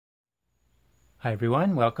Hi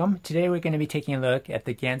everyone, welcome. Today we're going to be taking a look at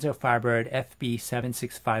the Ganzo Firebird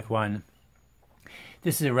FB7651.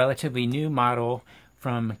 This is a relatively new model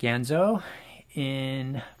from Ganzo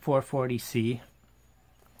in 440C.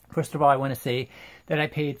 First of all, I want to say that I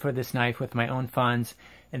paid for this knife with my own funds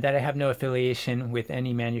and that I have no affiliation with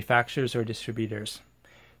any manufacturers or distributors.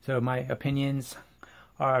 So my opinions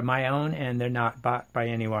are my own and they're not bought by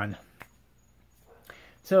anyone.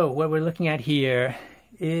 So what we're looking at here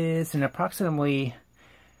is an approximately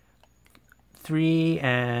 3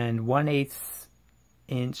 1/8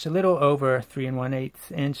 inch, a little over 3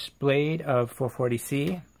 1/8 inch blade of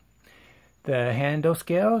 440C. The handle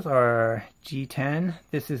scales are G10.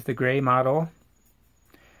 This is the gray model.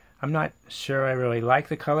 I'm not sure I really like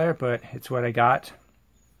the color, but it's what I got.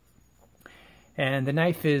 And the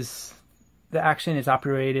knife the action is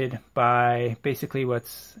operated by basically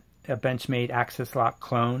what's a Benchmade access lock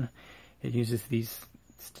clone. It uses this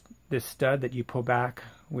stud that you pull back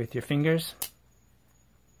with your fingers.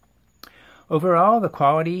 Overall, the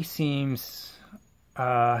quality seems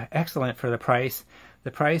excellent for the price.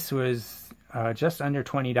 The price was just under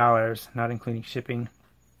 $20, not including shipping.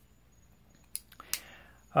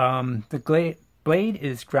 The blade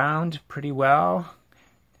is ground pretty well.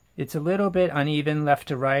 It's a little bit uneven left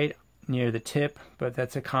to right near the tip, but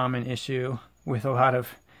that's a common issue with a lot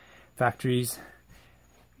of factories.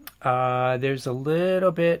 There's a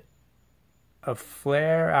little bit of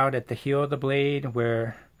flare out at the heel of the blade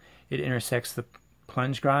where it intersects the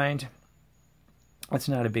plunge grind. That's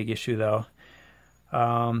not a big issue though.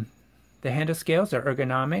 The handle scales are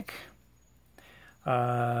ergonomic.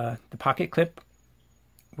 The pocket clip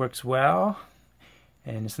works well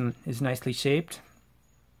and is nicely shaped.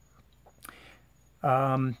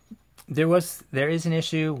 There is an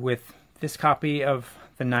issue with this copy of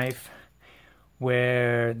the knife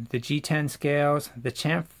where the G10 scales, the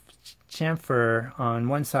chamfer on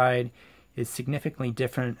one side is significantly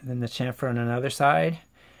different than the chamfer on another side.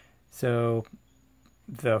 So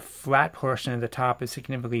the flat portion of the top is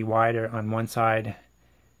significantly wider on one side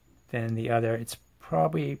than the other. It's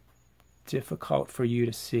probably difficult for you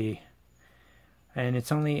to see. And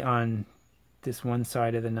it's only on this one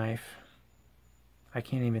side of the knife. I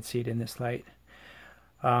can't even see it in this light.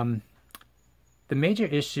 The major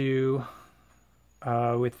issue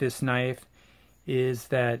with this knife is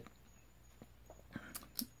that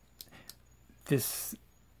this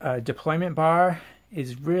deployment bar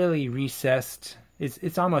is really recessed.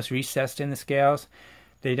 It's almost recessed in the scales.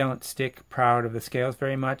 They don't stick proud of the scales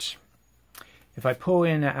very much. If I pull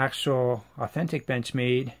in an actual authentic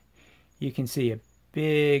Benchmade, you can see a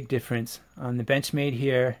big difference. On the Benchmade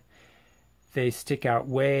here, they stick out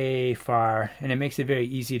way far and it makes it very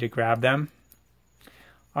easy to grab them.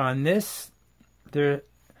 On this, they're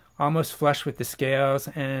almost flush with the scales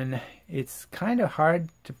and it's kind of hard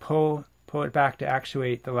to pull it back to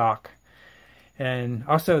actuate the lock. And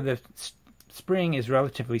also the spring is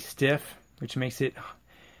relatively stiff, which makes it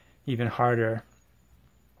even harder.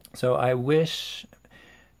 So I wish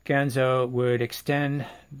Ganzo would extend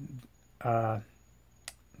the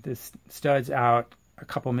studs out a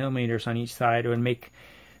couple millimeters on each side. It would make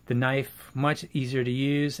the knife much easier to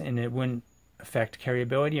use and it wouldn't affect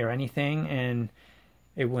carryability or anything, and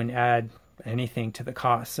it wouldn't add anything to the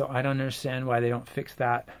cost. So I don't understand why they don't fix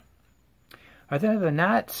that. Other than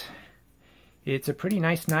that, it's a pretty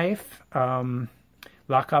nice knife.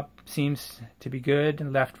 Lockup seems to be good,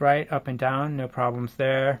 left, right, up and down, no problems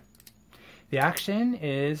there. The action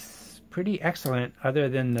is pretty excellent other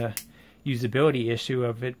than the usability issue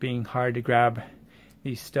of it being hard to grab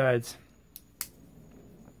these studs.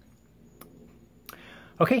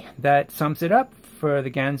 Okay, that sums it up for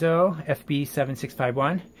the Ganzo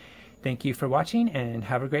FB7651. Thank you for watching and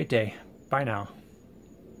have a great day. Bye now.